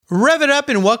Rev it up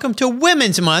and welcome to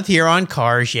Women's Month here on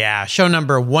Cars Yeah, show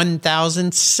number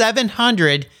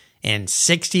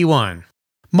 1761.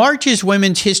 March is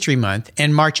Women's History Month,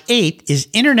 and March 8th is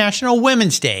International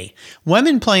Women's Day.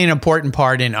 Women play an important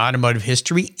part in automotive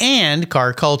history and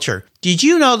car culture. Did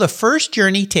you know the first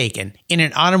journey taken in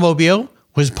an automobile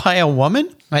was by a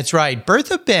woman? That's right,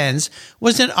 Bertha Benz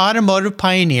was an automotive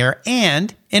pioneer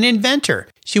and an inventor.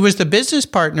 She was the business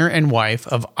partner and wife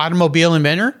of automobile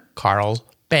inventor Carl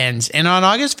Benz, and on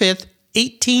August 5th,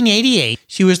 1888,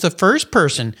 she was the first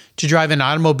person to drive an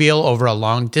automobile over a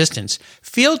long distance,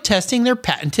 field testing their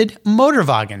patented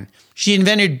Motorwagen. She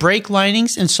invented brake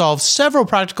linings and solved several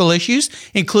practical issues,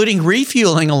 including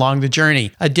refueling along the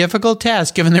journey, a difficult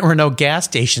task given there were no gas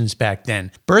stations back then.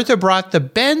 Bertha brought the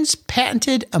Benz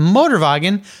patented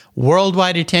Motorwagen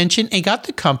worldwide attention and got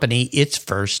the company its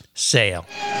first sale.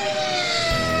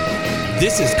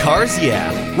 This is Cars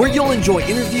Yeah, where you'll enjoy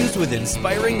interviews with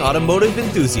inspiring automotive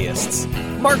enthusiasts.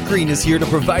 Mark Green is here to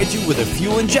provide you with a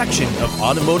fuel injection of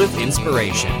automotive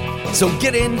inspiration. So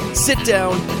get in, sit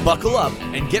down, buckle up,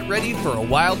 and get ready for a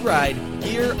wild ride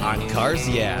here on Cars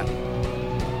Yeah.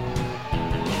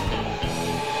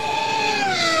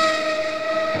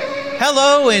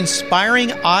 Hello,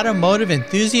 inspiring automotive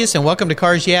enthusiasts, and welcome to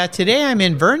Cars Yeah. Today I'm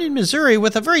in Vernon, Missouri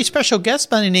with a very special guest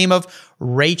by the name of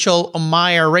Rachel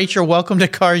Meyer. Rachel, welcome to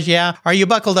Cars Yeah. Are you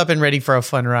buckled up and ready for a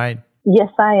fun ride? Yes,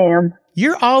 I am.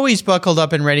 You're always buckled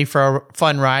up and ready for a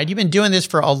fun ride. You've been doing this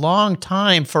for a long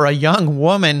time for a young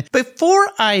woman. Before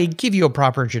I give you a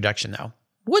proper introduction, though,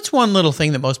 what's one little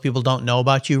thing that most people don't know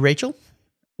about you, Rachel?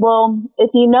 Well, if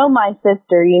you know my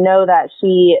sister, you know that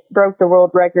she broke the world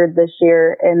record this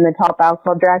year in the top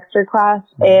alcohol dragster class.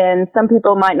 And some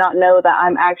people might not know that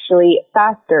I'm actually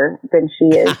faster than she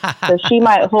is. So she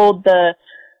might hold the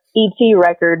ET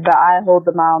record, but I hold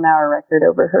the mile an hour record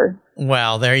over her.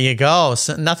 Well, there you go.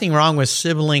 So nothing wrong with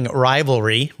sibling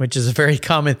rivalry, which is a very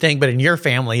common thing, but in your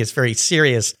family, it's a very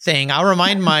serious thing. I'll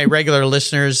remind my regular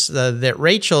listeners that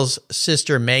Rachel's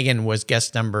sister, Megan, was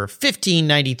guest number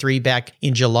 1593 back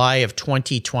in July of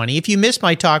 2020. If you missed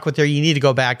my talk with her, you need to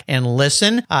go back and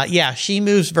listen. She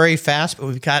moves very fast, but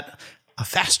we've got a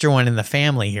faster one in the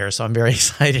family here, so I'm very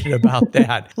excited about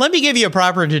that. Let me give you a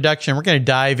proper introduction. We're going to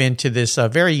dive into this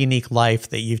very unique life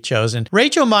that you've chosen.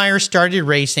 Rachel Meyer started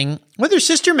racing with her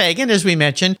sister Megan, as we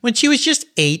mentioned, when she was just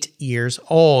 8 years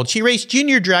old. She raced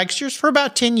junior dragsters for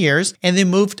about 10 years and then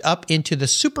moved up into the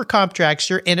Super Comp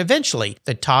dragster and eventually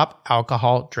the top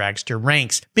alcohol dragster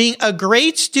ranks. Being a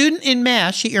great student in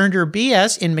math, she earned her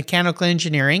BS in mechanical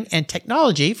engineering and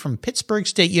technology from Pittsburgh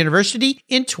State University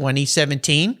in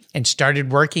 2017 and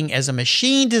started working as a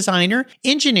machine designer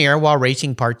engineer while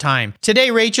racing part-time.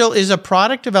 Today, Rachel is a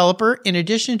product developer in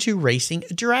addition to racing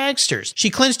dragsters.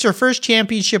 She clinched her first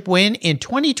championship win in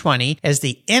 2020 as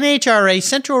the NHRA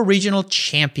Central Regional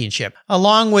Championship.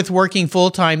 Along with working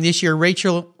full-time this year,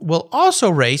 Rachel will also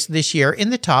race this year in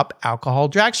the top alcohol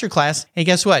dragster class. And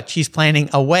guess what? She's planning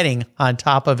a wedding on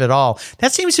top of it all.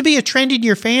 That seems to be a trend in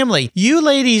your family. You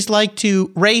ladies like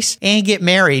to race and get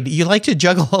married. You like to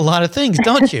juggle a lot of things,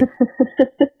 don't you?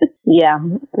 Yeah,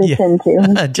 we tend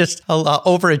to. Just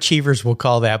overachievers, we'll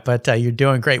call that, but you're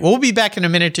doing great. We'll be back in a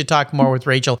minute to talk more with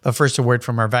Rachel, but first a word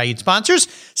from our valued sponsors.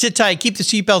 Sit tight, keep the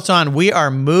seatbelts on. We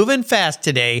are moving fast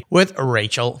today with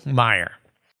Rachel Meyer.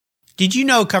 Did you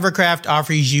know Covercraft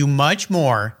offers you much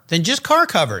more than just car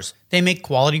covers? They make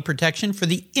quality protection for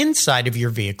the inside of your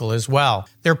vehicle as well.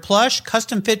 Their plush,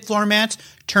 custom-fit floor mats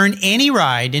turn any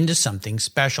ride into something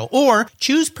special. Or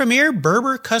choose Premier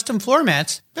Berber custom floor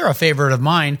mats. They're a favorite of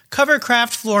mine.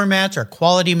 Covercraft floor mats are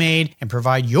quality made and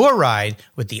provide your ride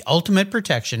with the ultimate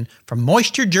protection from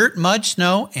moisture, dirt, mud,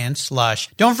 snow, and slush.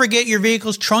 Don't forget your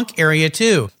vehicle's trunk area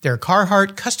too. Their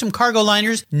Carhartt custom cargo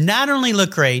liners not only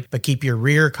look great, but keep your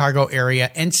rear cargo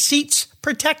area and seats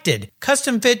protected.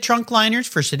 Custom fit trunk liners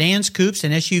for sedans, coupes,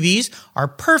 and SUVs are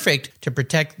perfect to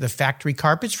protect the factory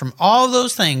carpets from all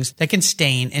those things that can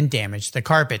stain and damage the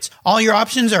carpets. All your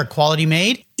options are quality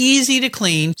made, easy to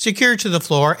clean, secure to the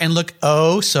floor, and look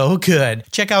oh so good.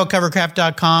 Check out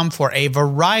covercraft.com for a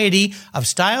variety of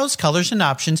styles, colors, and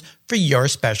options for your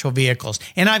special vehicles.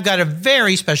 And I've got a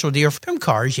very special deal from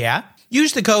Cars Yeah.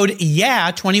 Use the code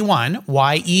YEAH21,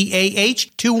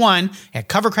 YEAH21 at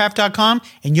covercraft.com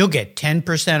and you'll get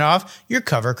 10% off your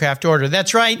Covercraft order.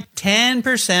 That's right,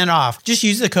 10% off. Just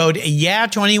use the code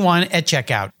YEAH21 at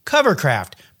checkout.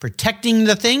 Covercraft, protecting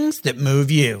the things that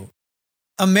move you.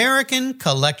 American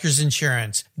Collectors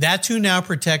Insurance. That's who now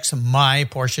protects my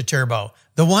Porsche Turbo,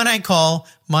 the one I call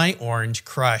my Orange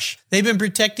Crush. They've been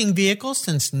protecting vehicles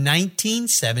since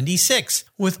 1976.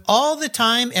 With all the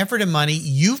time, effort, and money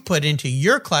you've put into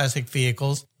your classic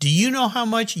vehicles, do you know how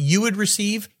much you would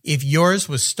receive if yours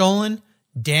was stolen,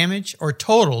 damaged, or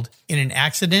totaled in an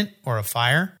accident or a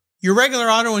fire? Your regular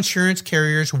auto insurance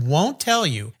carriers won't tell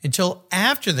you until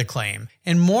after the claim,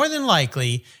 and more than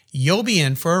likely, you'll be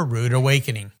in for a rude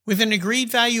awakening. With an agreed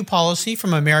value policy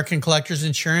from American Collectors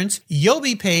Insurance, you'll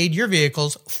be paid your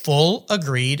vehicle's full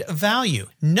agreed value.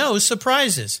 No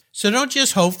surprises. So don't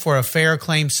just hope for a fair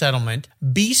claim settlement.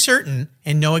 Be certain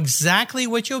and know exactly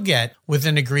what you'll get with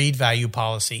an agreed value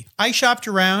policy. I shopped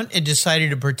around and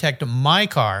decided to protect my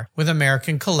car with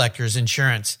American Collectors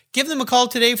Insurance. Give them a call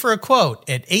today for a quote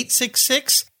at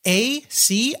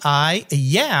 866-ACI.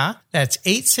 Yeah, that's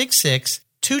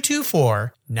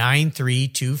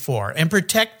 866-224-9324 and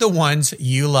protect the ones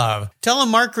you love. Tell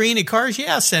them Mark Green at Cars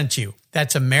Yeah sent you.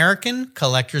 That's American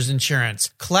Collectors Insurance.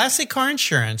 Classic car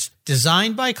insurance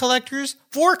designed by collectors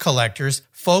for collectors,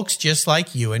 folks just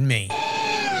like you and me.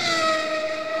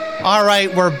 All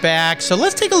right, we're back. So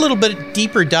let's take a little bit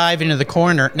deeper dive into the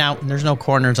corner. Now, there's no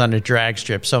corners on the drag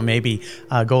strip, so maybe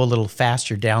go a little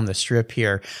faster down the strip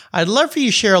here. I'd love for you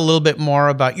to share a little bit more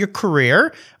about your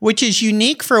career, which is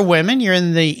unique for women. You're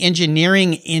in the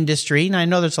engineering industry, and I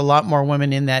know there's a lot more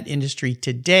women in that industry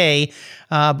today,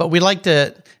 but we'd like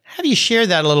to have you share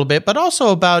that a little bit, but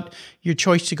also about your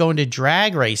choice to go into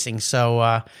drag racing.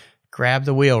 So grab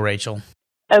the wheel, Rachel.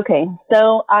 Okay,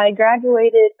 so I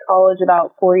graduated college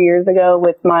about 4 years ago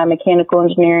with my mechanical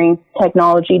engineering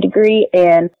technology degree,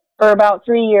 and for about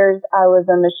 3 years I was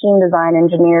a machine design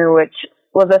engineer, which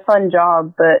was a fun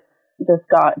job, but just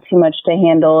got too much to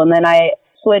handle. And then I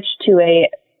switched to a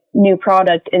new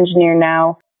product engineer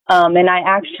now, and I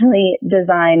actually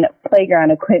design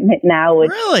playground equipment now, which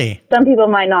really? Some people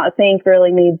might not think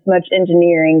really needs much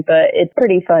engineering, but it's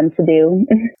pretty fun to do.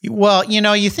 Well, you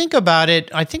know, you think about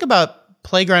it, I think about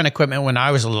playground equipment when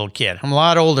I was a little kid. I'm a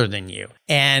lot older than you,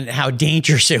 and how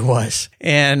dangerous it was.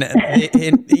 And,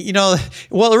 you know,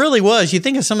 well, it really was. You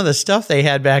think of some of the stuff they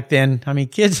had back then. I mean,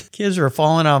 kids were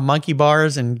falling off monkey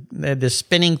bars, and the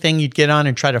spinning thing you'd get on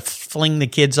and try to fling the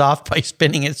kids off by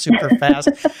spinning it super fast.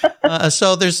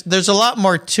 So there's a lot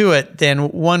more to it than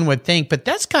one would think, but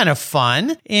that's kind of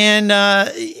fun. And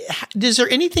is there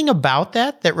anything about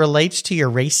that relates to your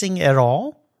racing at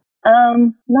all?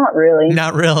 Not really.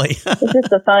 Not really. It's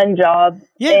just a fun job.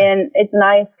 Yeah. And it's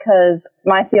nice because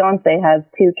my fiance has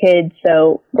 2 kids,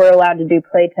 so we're allowed to do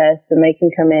play tests, and they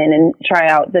can come in and try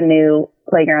out the new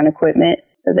playground equipment,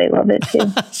 so they love it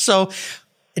too. So,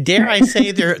 dare I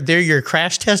say they're your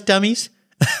crash test dummies?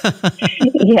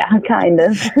 Yeah, kind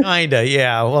of. Kinda,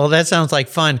 yeah. Well, that sounds like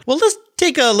fun. Well, let's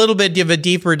take a little bit of a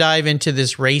deeper dive into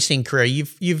this racing career.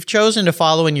 You've chosen to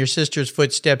follow in your sister's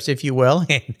footsteps, if you will,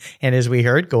 and as we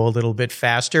heard, go a little bit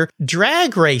faster.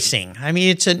 Drag racing. I mean,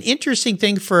 it's an interesting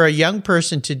thing for a young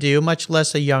person to do, much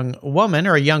less a young woman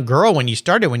or a young girl when you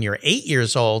started when you were 8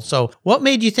 years old. So what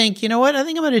made you think, you know what, I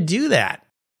think I'm going to do that?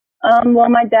 Well,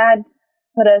 my dad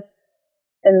put us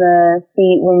in the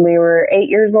seat when we were 8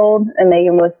 years old, and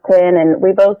Megan was 10, and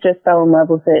we both just fell in love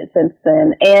with it since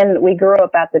then. And we grew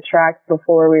up at the tracks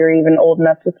before we were even old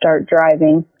enough to start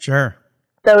driving. Sure.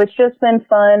 So it's just been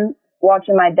fun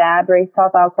watching my dad race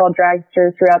top alcohol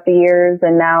dragsters throughout the years,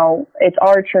 and now it's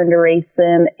our turn to race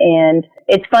them. And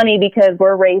it's funny because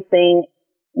we're racing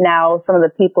now some of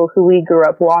the people who we grew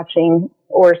up watching,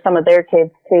 or some of their kids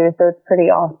too, so it's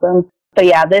pretty awesome. But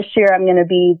yeah, this year I'm going to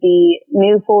be the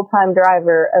new full-time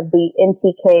driver of the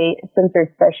NTK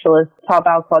Sensor Specialist Top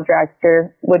Alcohol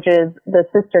Dragster, which is the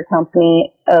sister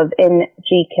company of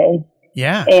NGK.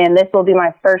 Yeah. And this will be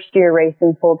my first year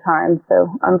racing full-time, so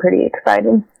I'm pretty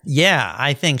excited. Yeah,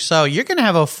 I think so. You're going to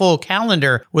have a full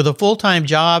calendar with a full-time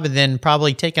job, and then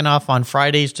probably taking off on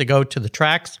Fridays to go to the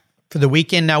tracks for the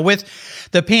weekend. Now, with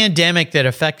the pandemic that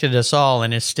affected us all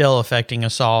and is still affecting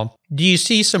us all, do you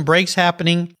see some breaks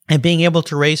happening and being able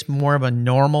to race more of a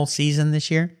normal season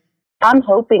this year? I'm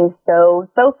hoping so.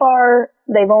 So far,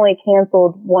 they've only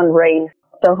canceled one race,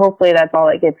 so hopefully that's all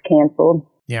that gets canceled.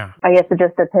 Yeah. I guess it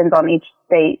just depends on each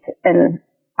state and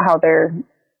how their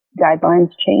guidelines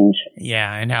change.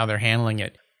 Yeah, and how they're handling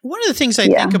it. One of the things I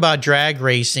think about drag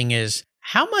racing is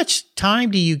how much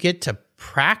time do you get to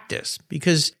practice?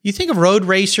 Because you think of road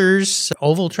racers,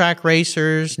 oval track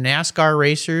racers, NASCAR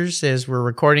racers. As we're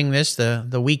recording this,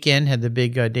 the weekend had the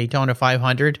big Daytona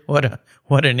 500.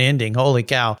 What an ending. Holy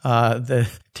cow. The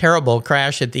terrible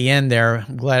crash at the end there.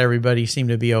 I'm glad everybody seemed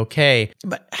to be okay.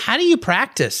 But how do you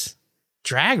practice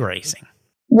drag racing?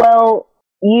 Well,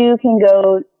 you can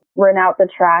go rent out the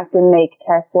track and make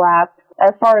test laps.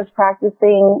 As far as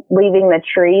practicing leaving the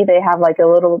tree, they have like a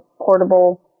little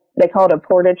portable, they call it a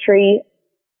porta tree,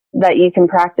 that you can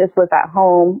practice with at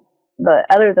home. But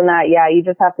other than that, yeah, you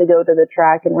just have to go to the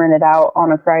track and rent it out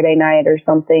on a Friday night or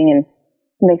something and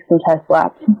make some test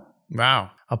laps.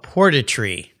 Wow. A porta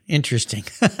tree. Interesting.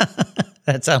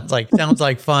 That sounds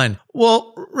like fun.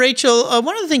 Well, Rachel,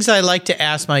 one of the things I like to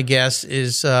ask my guests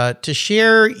is to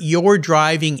share your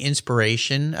driving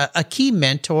inspiration, a key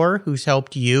mentor who's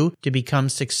helped you to become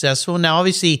successful. Now,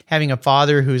 obviously, having a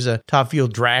father who's a top fuel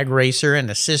drag racer and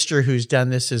a sister who's done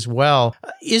this as well.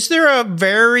 Is there a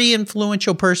very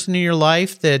influential person in your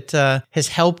life that has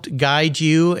helped guide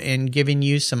you and given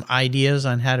you some ideas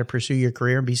on how to pursue your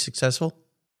career and be successful?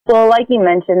 Well, like you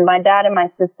mentioned, my dad and my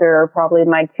sister are probably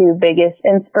my two biggest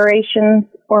inspirations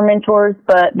or mentors,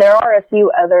 but there are a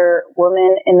few other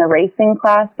women in the racing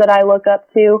class that I look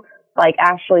up to, like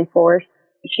Ashley Force.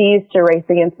 She used to race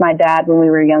against my dad when we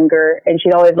were younger, and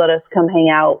she'd always let us come hang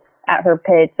out at her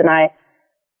pits, and I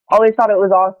always thought it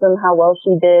was awesome how well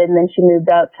she did, and then she moved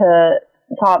up to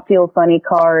Top Fuel Funny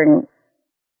Car, and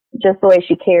just the way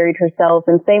she carried herself,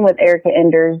 and same with Erica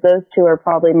Enders. Those two are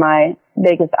probably my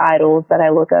biggest idols that I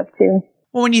look up to.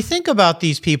 Well, when you think about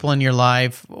these people in your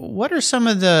life, what are some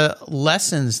of the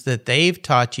lessons that they've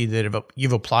taught you that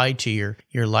you've applied to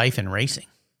your life in racing?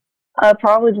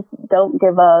 Probably just don't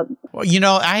give up.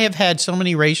 Well, I have had so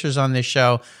many racers on this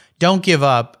show. Don't give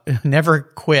up, never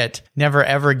quit, never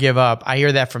ever give up. I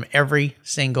hear that from every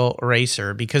single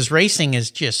racer because racing is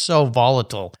just so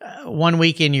volatile. One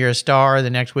weekend you're a star,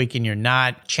 the next weekend you're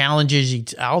not.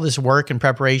 Challenges, all this work and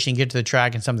preparation, you get to the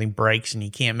track and something breaks and you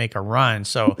can't make a run.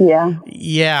 So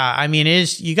yeah, I mean,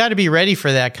 you got to be ready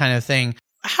for that kind of thing.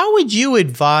 How would you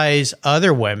advise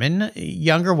other women,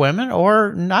 younger women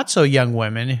or not so young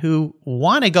women who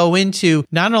want to go into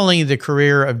not only the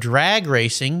career of drag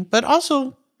racing, but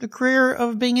also the career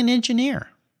of being an engineer?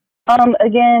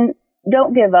 Again,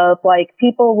 don't give up. Like,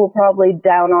 people will probably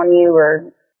down on you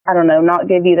or, I don't know, not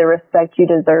give you the respect you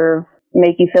deserve,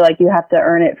 make you feel like you have to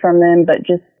earn it from them, but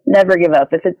just never give up.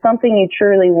 If it's something you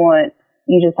truly want,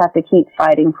 you just have to keep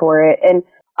fighting for it. And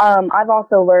I've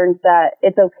also learned that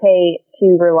it's okay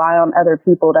to rely on other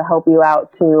people to help you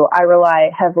out too. I rely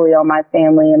heavily on my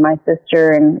family and my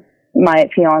sister and my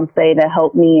fiance to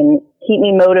help me and keep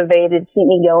me motivated, keep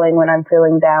me going when I'm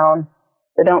feeling down.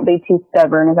 So don't be too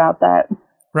stubborn about that.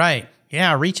 Right.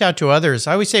 Yeah. Reach out to others.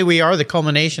 I always say we are the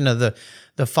culmination of the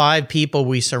 5 people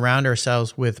we surround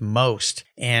ourselves with most.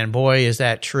 And boy, is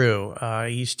that true.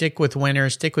 You stick with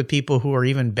winners, stick with people who are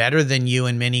even better than you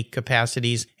in many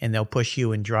capacities, and they'll push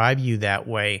you and drive you that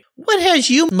way. What has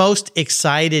you most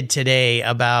excited today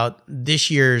about this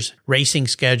year's racing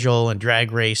schedule and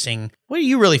drag racing? What are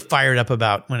you really fired up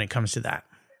about when it comes to that?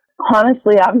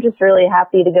 Honestly, I'm just really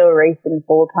happy to go racing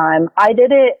full time. I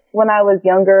did it when I was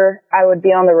younger. I would be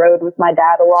on the road with my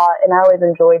dad a lot, and I always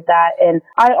enjoyed that. And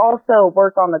I also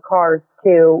work on the cars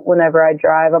too whenever I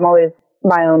drive. I'm always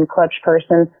my own clutch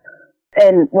person.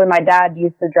 And when my dad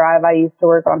used to drive, I used to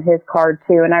work on his car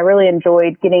too. And I really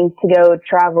enjoyed getting to go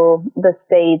travel the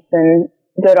states and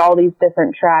go to all these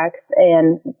different tracks.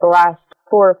 And the last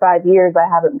 4 or 5 years, I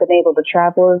haven't been able to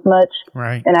travel as much.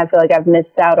 Right. And I feel like I've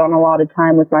missed out on a lot of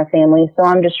time with my family. So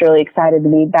I'm just really excited to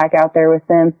be back out there with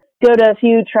them. Go to a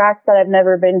few tracks that I've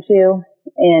never been to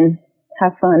and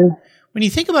have fun. When you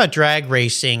think about drag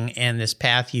racing and this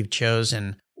path you've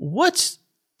chosen, what's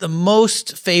the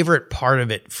most favorite part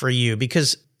of it for you?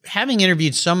 Because having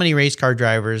interviewed so many race car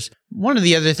drivers, one of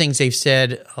the other things they've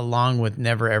said, along with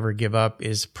never ever give up,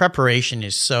 is preparation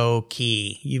is so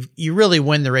key. You really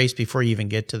win the race before you even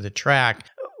get to the track.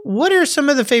 What are some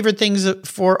of the favorite things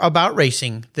about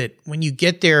racing that when you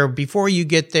get there, before you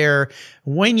get there,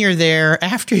 when you're there,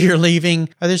 after you're leaving,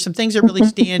 are there some things that really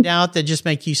stand out that just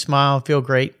make you smile, feel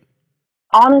great?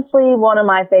 Honestly, one of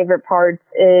my favorite parts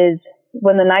is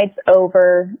when the night's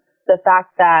over, the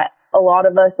fact that a lot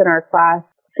of us in our class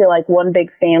feel like one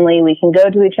big family. We can go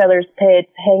to each other's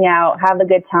pits, hang out, have a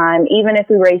good time. Even if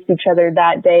we race each other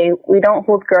that day, we don't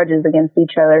hold grudges against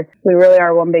each other. We really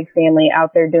are one big family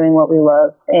out there doing what we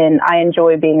love. And I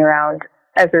enjoy being around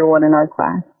everyone in our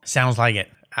class. Sounds like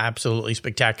it. Absolutely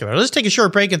spectacular. Let's take a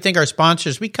short break and thank our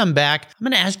sponsors. We come back. I'm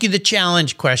going to ask you the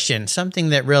challenge question, something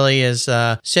that really has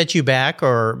set you back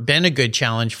or been a good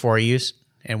challenge for you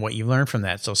and what you learned from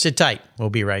that. So sit tight. We'll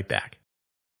be right back.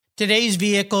 Today's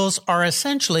vehicles are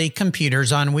essentially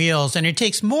computers on wheels, and it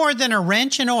takes more than a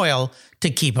wrench and oil to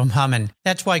keep them humming.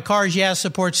 That's why Cars Yeah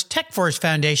supports TechForce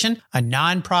Foundation, a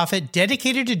nonprofit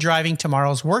dedicated to driving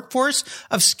tomorrow's workforce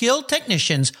of skilled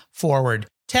technicians forward.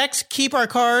 Techs keep our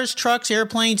cars, trucks,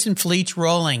 airplanes, and fleets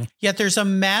rolling. Yet there's a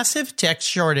massive tech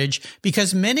shortage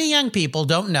because many young people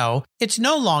don't know it's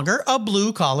no longer a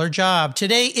blue-collar job.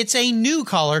 Today, it's a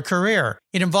new-collar career.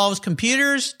 It involves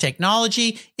computers,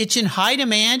 technology. It's in high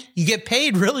demand. You get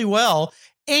paid really well,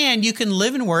 and you can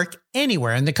live and work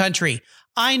anywhere in the country.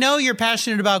 I know you're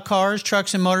passionate about cars,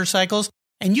 trucks, and motorcycles,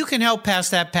 and you can help pass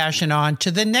that passion on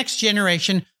to the next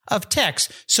generation of techs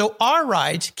so our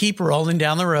rides keep rolling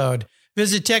down the road.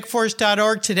 Visit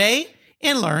techforce.org today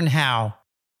and learn how.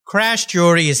 Crash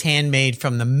Jewelry is handmade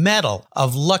from the metal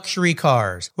of luxury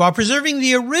cars while preserving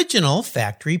the original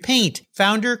factory paint.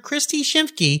 Founder Christy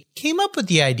Shimke came up with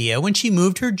the idea when she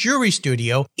moved her jewelry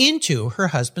studio into her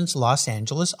husband's Los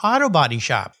Angeles auto body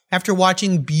shop. After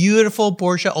watching beautiful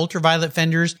Porsche ultraviolet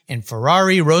fenders and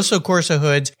Ferrari Rosso Corsa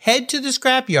hoods head to the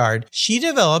scrapyard, she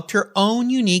developed her own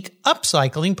unique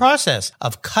upcycling process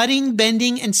of cutting,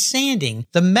 bending, and sanding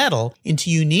the metal into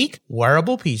unique,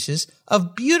 wearable pieces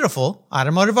of beautiful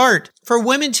automotive art. For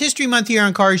Women's History Month here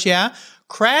on Cars Yeah!,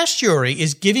 Crash Jewelry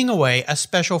is giving away a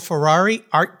special Ferrari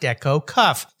Art Deco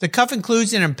cuff. The cuff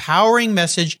includes an empowering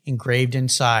message engraved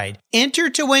inside. Enter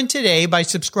to win today by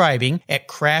subscribing at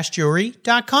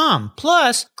crashjewelry.com.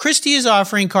 Plus, Christy is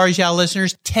offering Cars Yeah!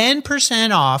 listeners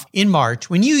 10% off in March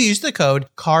when you use the code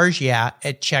CARSYEAH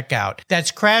at checkout.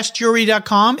 That's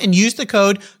crashjewelry.com and use the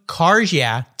code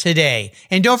CARSYEAH today.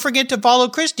 And don't forget to follow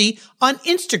Christy on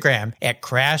Instagram at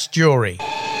Crash Jewelry.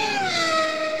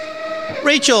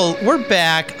 Rachel, we're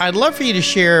back. I'd love for you to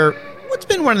share what's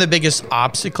been one of the biggest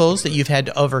obstacles that you've had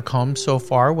to overcome so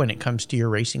far when it comes to your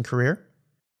racing career?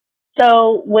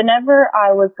 So whenever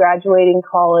I was graduating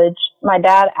college, my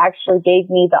dad actually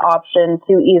gave me the option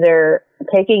to either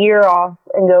take a year off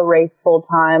and go race full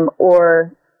time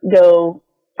or go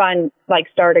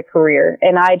start a career.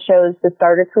 And I chose to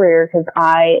start a career because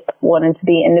I wanted to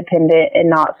be independent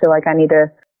and not feel like I need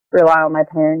to rely on my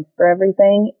parents for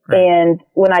everything. Right. And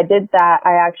when I did that,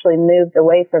 I actually moved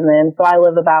away from them. So I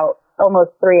live about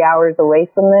almost 3 hours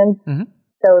away from them. Mm-hmm.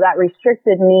 So that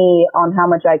restricted me on how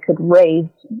much I could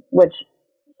race, which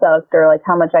sucked, or like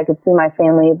how much I could see my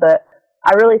family. But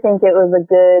I really think it was a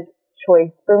good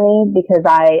choice for me because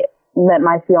I met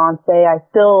my fiance. I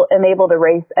still am able to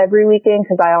race every weekend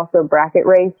because I also bracket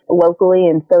race locally,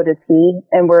 and so does he.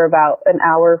 And we're about an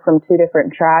hour from 2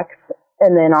 different tracks.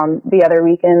 And then on the other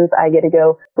weekends, I get to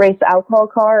go race the alcohol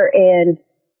car. And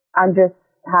I'm just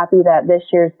happy that this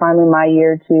year is finally my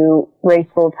year to race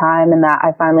full time and that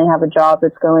I finally have a job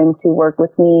that's going to work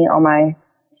with me on my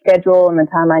schedule and the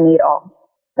time I need off.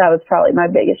 That was probably my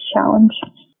biggest challenge.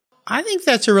 I think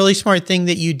that's a really smart thing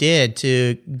that you did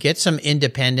to get some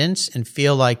independence and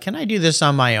feel like, can I do this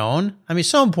on my own? I mean, it's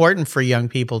so important for young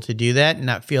people to do that and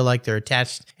not feel like they're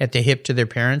attached at the hip to their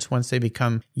parents once they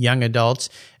become young adults.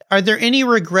 Are there any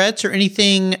regrets or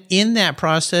anything in that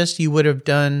process you would have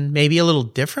done maybe a little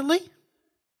differently?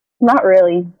 Not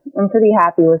really. I'm pretty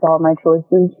happy with all my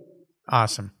choices.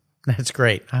 Awesome. That's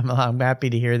great. I'm happy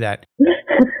to hear that.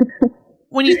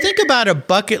 When you think about a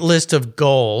bucket list of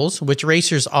goals, which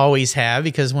racers always have,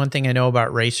 because one thing I know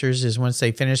about racers is once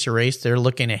they finish a race, they're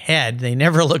looking ahead. They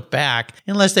never look back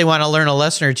unless they want to learn a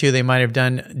lesson or two they might have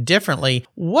done differently.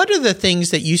 What are the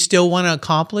things that you still want to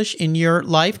accomplish in your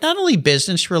life? Not only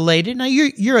business related. Now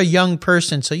you're a young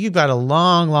person, so you've got a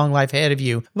long, long life ahead of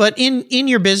you. But in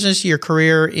your business, your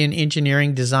career in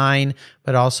engineering, design,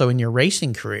 but also in your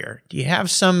racing career, do you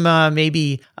have some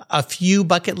maybe a few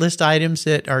bucket list items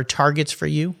that are targets for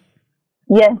you?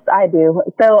 Yes, I do.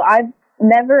 So I've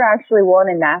never actually won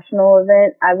a national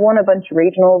event. I've won a bunch of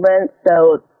regional events,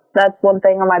 so that's one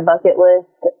thing on my bucket list.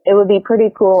 It would be pretty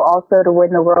cool also to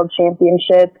win the world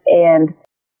championship, and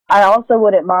I also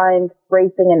wouldn't mind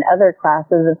racing in other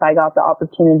classes if I got the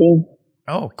opportunity.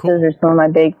 Oh, cool. Those are some of my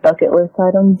big bucket list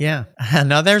items. Yeah.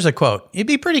 Now there's a quote. It'd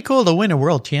be pretty cool to win a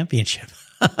world championship.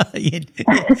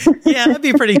 Yeah, that'd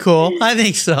be pretty cool. I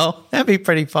think so. That'd be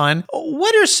pretty fun.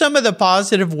 What are some of the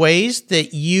positive ways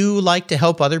that you like to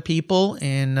help other people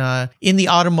in the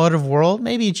automotive world?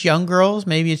 Maybe it's young girls.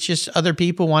 Maybe it's just other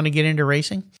people want to get into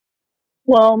racing.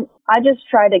 Well, I just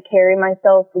try to carry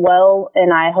myself well,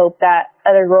 and I hope that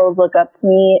other girls look up to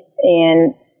me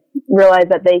and realize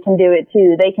that they can do it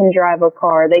too. They can drive a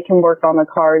car. They can work on the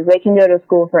cars. They can go to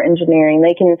school for engineering.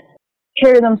 They can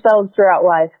carry themselves throughout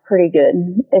life pretty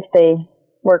good if they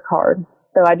work hard.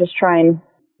 So I just try and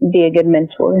be a good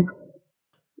mentor.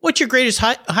 What's your greatest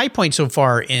high point so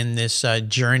far in this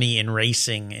journey in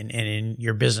racing and in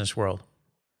your business world?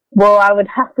 Well, I would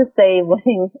have to say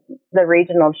winning the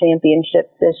regional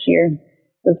championship this year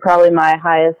was probably my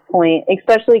highest point,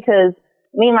 especially because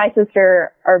me and my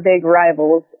sister are big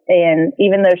rivals, And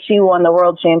even though she won the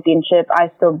world championship, I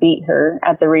still beat her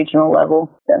at the regional level.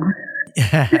 So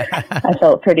I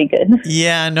felt pretty good.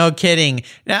 Yeah, no kidding.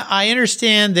 Now, I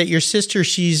understand that your sister,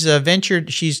 she's not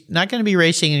going to be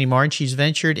racing anymore, and she's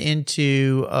ventured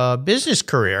into a business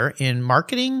career in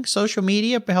marketing, social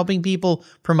media, helping people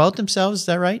promote themselves. Is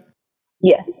that right?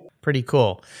 Yes. Pretty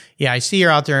cool. Yeah, I see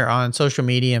her out there on social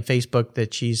media and Facebook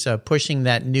that she's pushing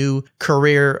that new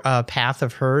career path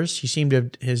of hers. She seemed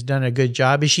to has done a good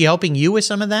job. Is she helping you with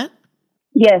some of that?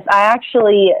 Yes, I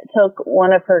actually took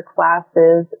one of her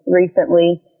classes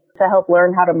recently to help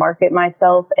learn how to market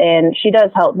myself, and she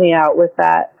does help me out with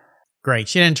that. Great.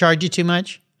 She didn't charge you too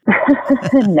much?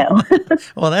 No.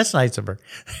 Well, that's nice of her.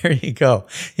 There you go.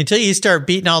 Until you start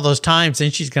beating all those times,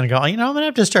 then she's going to go, I'm going to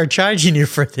have to start charging you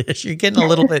for this. You're getting a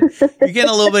little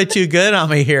bit too good on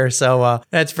me here. So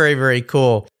that's very, very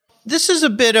cool. This is a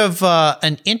bit of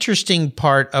an interesting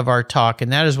part of our talk,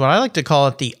 and that is what I like to call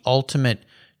it the ultimate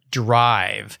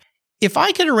drive. If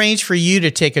I could arrange for you to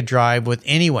take a drive with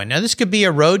anyone, now this could be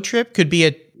a road trip, could be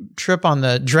a trip on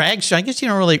the dragster. I guess you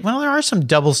don't really, well, there are some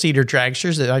double-seater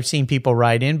dragsters that I've seen people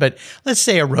ride in, but let's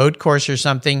say a road course or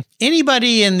something.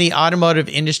 Anybody in the automotive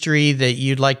industry that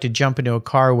you'd like to jump into a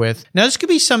car with. Now, this could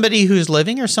be somebody who's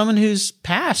living or someone who's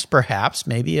passed, perhaps,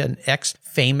 maybe an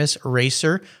ex-famous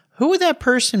racer. Who would that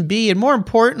person be? And more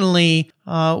importantly,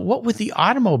 what would the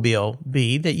automobile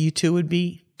be that you two would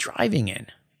be driving in?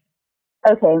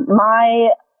 Okay,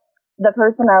 the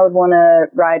person I would want to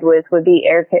ride with would be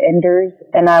Erica Enders,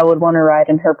 and I would want to ride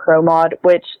in her Pro Mod,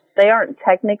 which they aren't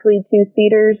technically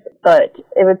two-seaters, but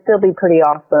it would still be pretty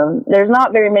awesome. There's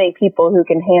not very many people who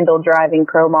can handle driving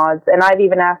Pro Mods, and I've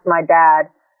even asked my dad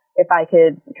if I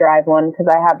could drive one because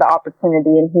I had the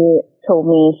opportunity, and he told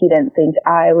me he didn't think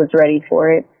I was ready for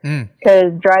it.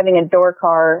 Because driving a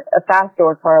fast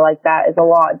door car like that is a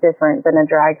lot different than a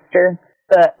dragster.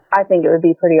 But I think it would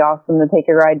be pretty awesome to take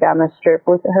a ride down the strip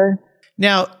with her.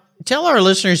 Now, tell our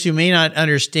listeners who may not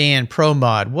understand Pro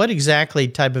Mod, what exactly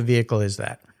type of vehicle is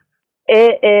that?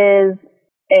 It is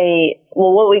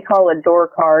what we call a door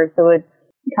car. So it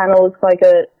kind of looks like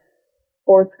a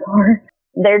sports car.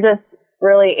 They're just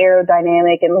really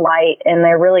aerodynamic and light, and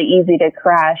they're really easy to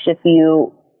crash if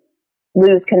you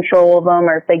lose control of them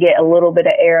or if they get a little bit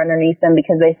of air underneath them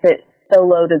because they sit so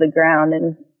low to the ground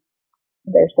and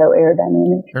they're so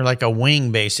aerodynamic. They're like a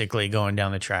wing, basically, going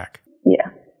down the track. Yeah.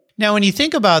 Now, when you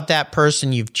think about that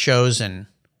person you've chosen,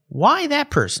 why that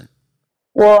person?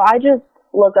 Well, I just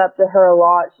look up to her a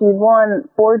lot. She's won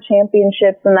 4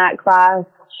 championships in that class.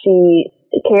 She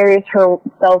carries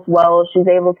herself well. She's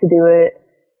able to do it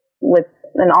with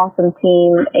an awesome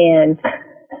team, and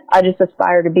I just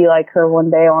aspire to be like her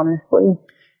one day, honestly.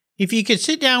 If you could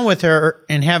sit down with her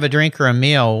and have a drink or a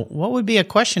meal, what would be a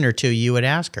question or two you would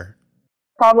ask her?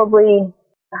 Probably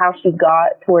how she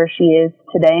got to where she is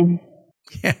today.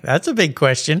 Yeah, that's a big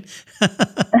question.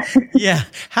 Yeah.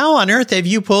 How on earth have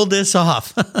you pulled this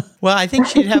off? Well, I think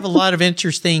she'd have a lot of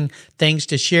interesting things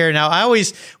to share. Now, I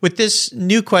always, with this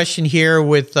new question here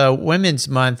with Women's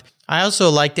Month, I also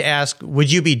like to ask,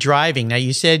 would you be driving? Now,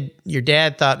 you said your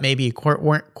dad thought maybe you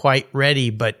weren't quite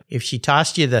ready, but if she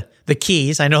tossed you the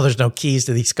keys, I know there's no keys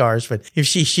to these cars, but if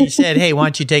she said, hey, why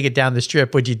don't you take it down the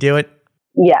strip, would you do it?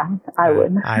 Yeah, I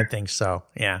would. I think so.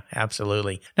 Yeah,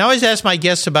 absolutely. Now, I always ask my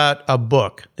guests about a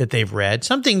book that they've read,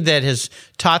 something that has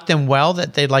taught them well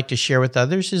that they'd like to share with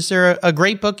others. Is there a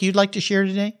great book you'd like to share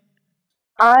today?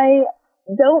 I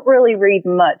don't really read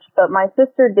much, but my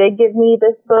sister did give me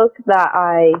this book that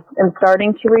I am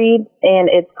starting to read, and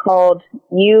it's called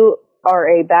You Are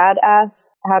a Badass,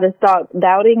 How to Stop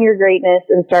Doubting Your Greatness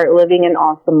and Start Living an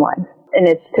Awesome Life. And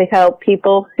it's to help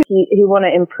people who want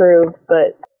to improve,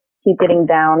 but keep getting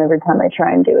down every time I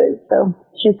try and do it. So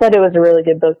she said it was a really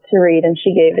good book to read, and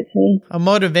she gave it to me. A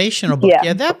motivational book.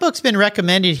 Yeah, that book's been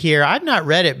recommended here. I've not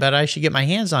read it, but I should get my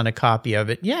hands on a copy of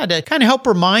it. Yeah, to kind of help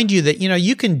remind you that,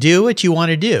 you can do what you want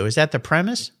to do. Is that the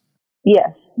premise?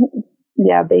 Yes.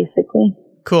 Yeah, basically.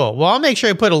 Cool. Well, I'll make sure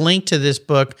I put a link to this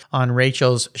book on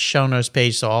Rachel's show notes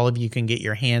page so all of you can get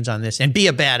your hands on this and be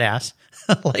a badass.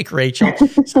 Like Rachel.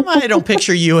 Somehow I don't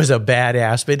picture you as a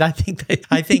badass, but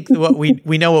I think what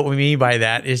we know what we mean by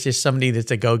that is just somebody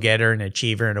that's a go-getter, an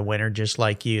achiever, and a winner just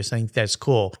like you. So I think that's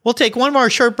cool. We'll take one more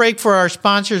short break for our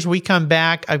sponsors. We come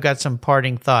back. I've got some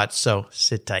parting thoughts, so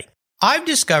sit tight. I've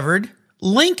discovered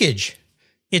Linkage.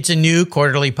 It's a new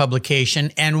quarterly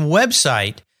publication and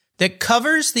website that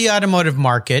covers the automotive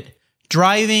market,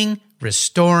 driving,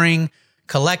 restoring,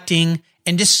 collecting,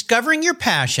 and discovering your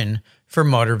passion for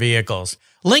motor vehicles.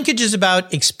 Linkage is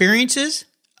about experiences,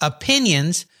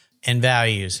 opinions, and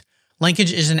values.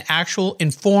 Linkage is an actual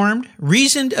informed,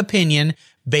 reasoned opinion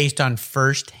based on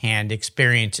first-hand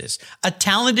experiences. A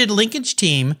talented linkage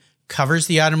team covers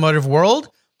the automotive world.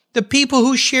 The people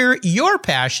who share your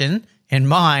passion and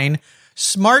mine,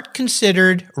 smart,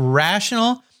 considered,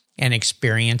 rational, and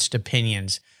experienced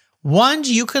opinions. Ones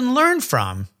you can learn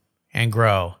from and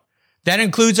grow. That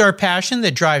includes our passion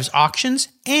that drives auctions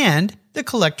and the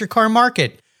collector car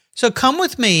market. So come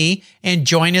with me and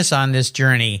join us on this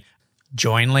journey.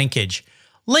 Join Linkage.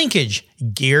 Linkage,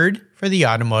 geared for the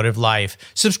automotive life.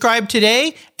 Subscribe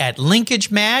today at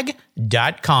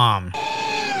linkagemag.com.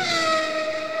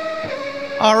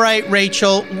 All right,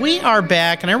 Rachel, we are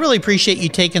back, and I really appreciate you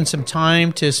taking some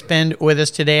time to spend with us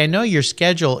today. I know your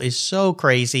schedule is so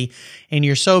crazy, and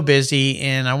you're so busy,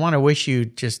 and I want to wish you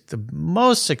just the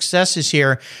most successes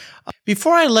here.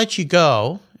 Before I let you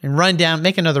go and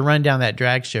make another run down that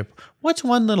drag strip, what's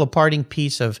one little parting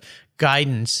piece of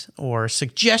guidance or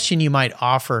suggestion you might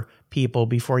offer people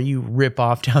before you rip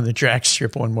off down the drag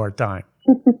strip one more time?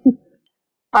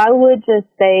 I would just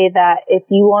say that if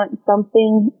you want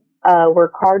something,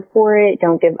 work hard for it.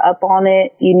 Don't give up on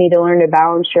it. You need to learn to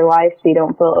balance your life so you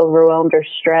don't feel overwhelmed or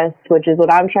stressed, which is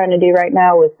what I'm trying to do right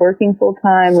now with working full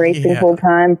time, racing full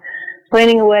time,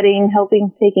 planning a wedding,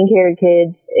 taking care of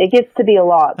kids. It gets to be a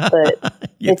lot, but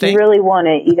if you really want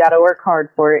it, you got to work hard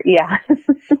for it. Yeah.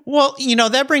 Well,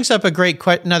 that brings up a great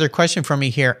another question for me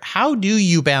here. How do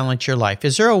you balance your life?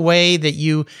 Is there a way that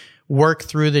you work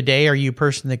through the day? Are you a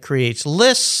person that creates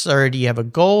lists, or do you have a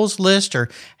goals list?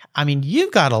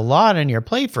 You've got a lot on your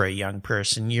plate for a young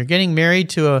person. You're getting married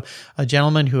to a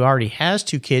gentleman who already has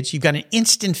 2 kids. You've got an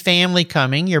instant family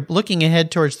coming. You're looking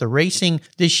ahead towards the racing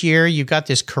this year. You've got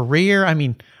this career.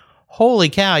 Holy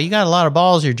cow, you got a lot of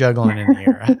balls you're juggling in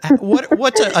here.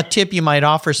 What's a tip you might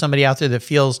offer somebody out there that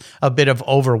feels a bit of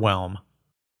overwhelm?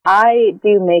 I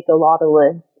do make a lot of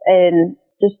lists, and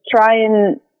just try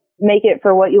and make it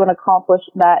for what you want to accomplish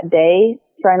that day.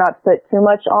 Try not to put too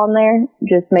much on there.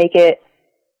 Just make it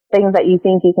things that you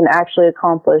think you can actually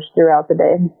accomplish throughout the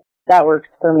day. That works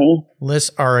for me.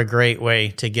 Lists are a great way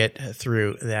to get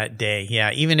through that day.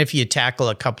 Yeah, even if you tackle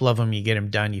a couple of them, you get them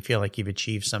done, you feel like you've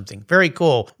achieved something. Very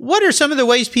cool. What are some of the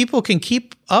ways people can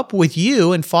keep up with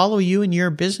you and follow you in your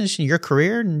business and your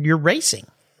career and your racing?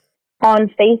 On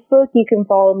Facebook, you can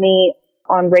follow me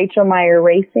on Rachel Meyer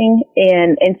Racing,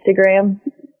 and Instagram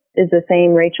is the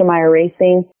same, Rachel Meyer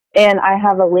Racing. And I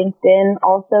have a LinkedIn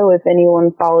also if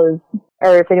anyone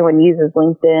uses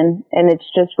LinkedIn, and it's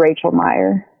just Rachel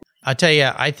Meyer. I'll tell you,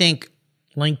 I think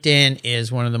LinkedIn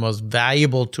is one of the most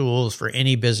valuable tools for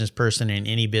any business person in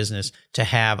any business to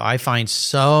have. I find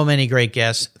so many great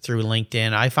guests through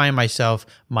LinkedIn. I find myself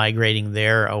migrating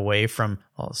there away from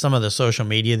some of the social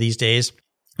media these days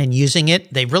and using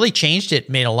it. They've really changed it,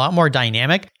 made it a lot more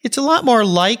dynamic. It's a lot more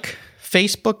like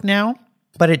Facebook now,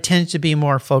 but it tends to be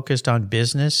more focused on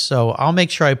business. So I'll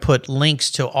make sure I put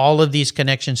links to all of these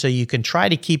connections so you can try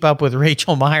to keep up with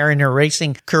Rachel Meyer and her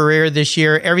racing career this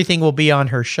year. Everything will be on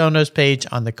her show notes page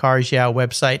on the Cars Yeah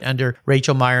website under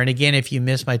Rachel Meyer. And again, if you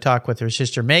missed my talk with her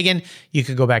sister Megan, you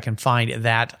can go back and find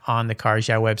that on the Cars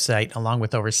Yeah website, along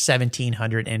with over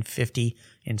 1,750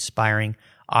 inspiring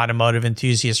automotive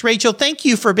enthusiasts. Rachel, thank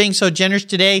you for being so generous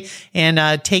today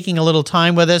and taking a little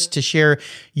time with us to share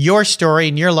your story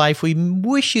and your life. We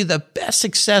wish you the best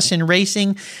success in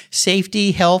racing,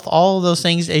 safety, health, all of those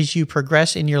things as you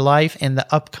progress in your life and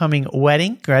the upcoming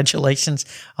wedding. Congratulations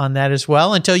on that as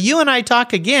well. Until you and I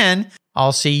talk again,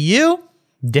 I'll see you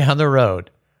down the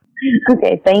road.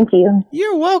 Okay, thank you.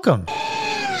 You're welcome.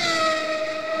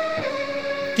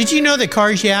 Did you know that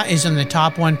Cars Yeah is in the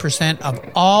top 1% of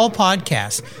all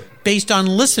podcasts based on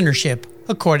listenership,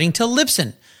 according to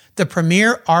Libsyn, the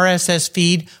premier RSS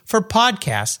feed for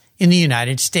podcasts in the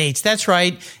United States? That's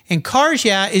right. And Cars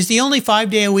Yeah is the only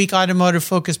 5-day-a-week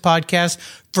automotive-focused podcast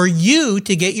for you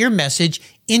to get your message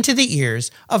into the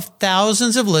ears of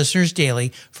thousands of listeners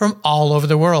daily from all over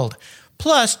the world.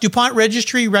 Plus, DuPont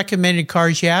Registry recommended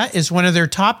Cars Yeah is one of their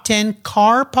top 10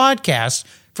 car podcasts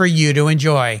for you to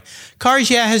enjoy. Cars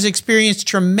Yeah has experienced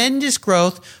tremendous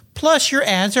growth, plus your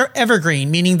ads are evergreen,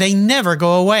 meaning they never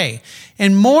go away.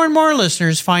 And more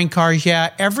listeners find Cars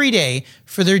Yeah every day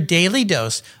for their daily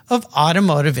dose of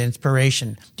automotive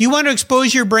inspiration. Do you want to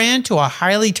expose your brand to a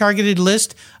highly targeted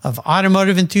list of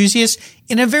automotive enthusiasts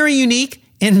in a very unique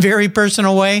and very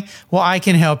personal way? Well, I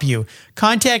can help you.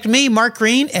 Contact me, Mark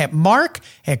Green, at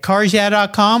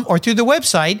mark@carsyeah.com or through the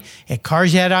website at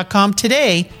carsyeah.com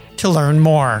today to learn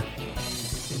more.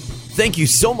 Thank you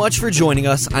so much for joining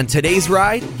us on today's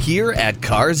ride here at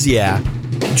Cars Yeah.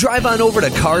 Drive on over to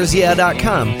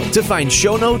carsyeah.com to find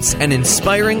show notes and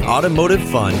inspiring automotive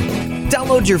fun.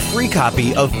 Download your free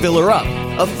copy of Filler Up,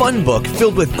 a fun book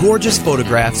filled with gorgeous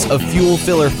photographs of fuel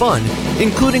filler fun,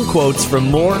 including quotes from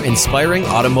more inspiring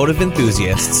automotive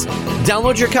enthusiasts.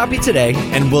 Download your copy today,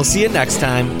 and we'll see you next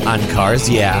time on Cars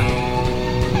Yeah!